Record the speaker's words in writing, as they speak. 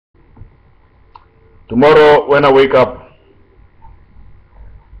Tomorrow when I wake up,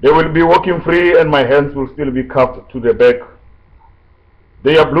 they will be walking free and my hands will still be cuffed to the back.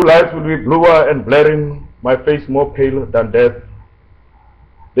 Their blue lights will be bluer and blaring, my face more pale than death.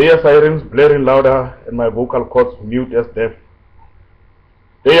 Their sirens blaring louder and my vocal cords mute as death.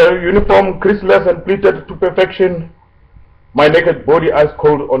 Their uniform creaseless and pleated to perfection, my naked body ice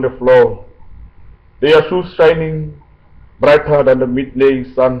cold on the floor. Their shoes shining brighter than the midday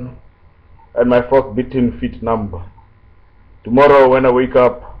sun and my frost-beaten feet numb. Tomorrow when I wake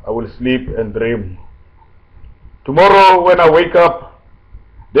up, I will sleep and dream. Tomorrow when I wake up,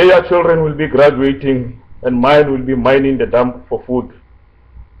 their children will be graduating and mine will be mining the dump for food.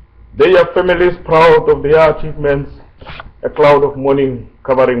 Their families proud of their achievements, a cloud of mourning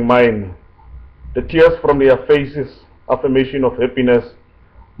covering mine. The tears from their faces, affirmation of happiness,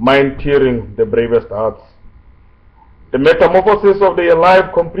 mine tearing the bravest hearts. The metamorphosis of their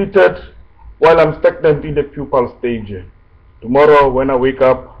life completed while I'm stagnant in the pupal stage. Tomorrow when I wake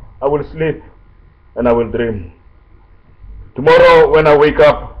up, I will sleep and I will dream. Tomorrow when I wake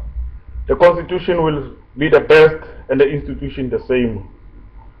up, the Constitution will be the best and the institution the same.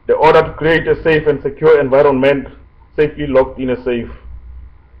 The order to create a safe and secure environment safely locked in a safe.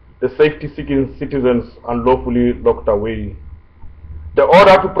 The safety-seeking citizens unlawfully locked away. The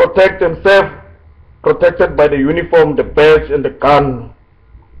order to protect and serve, protected by the uniform, the badge and the gun.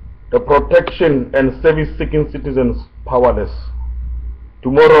 The protection and service-seeking citizens powerless.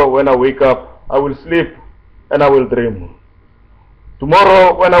 Tomorrow when I wake up, I will sleep and I will dream.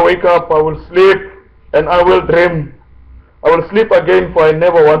 Tomorrow when I wake up, I will sleep and I will dream. I will sleep again, for I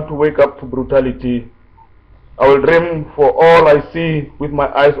never want to wake up to brutality. I will dream, for all I see with my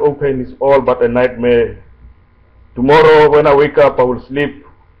eyes open is all but a nightmare. Tomorrow when I wake up, I will sleep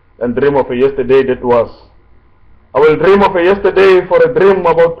and dream of a yesterday that was. I will dream of a yesterday, for a dream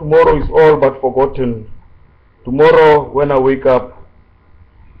about tomorrow is all but forgotten. Tomorrow when I wake up,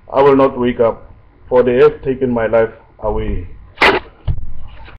 I will not wake up, for they have taken my life away.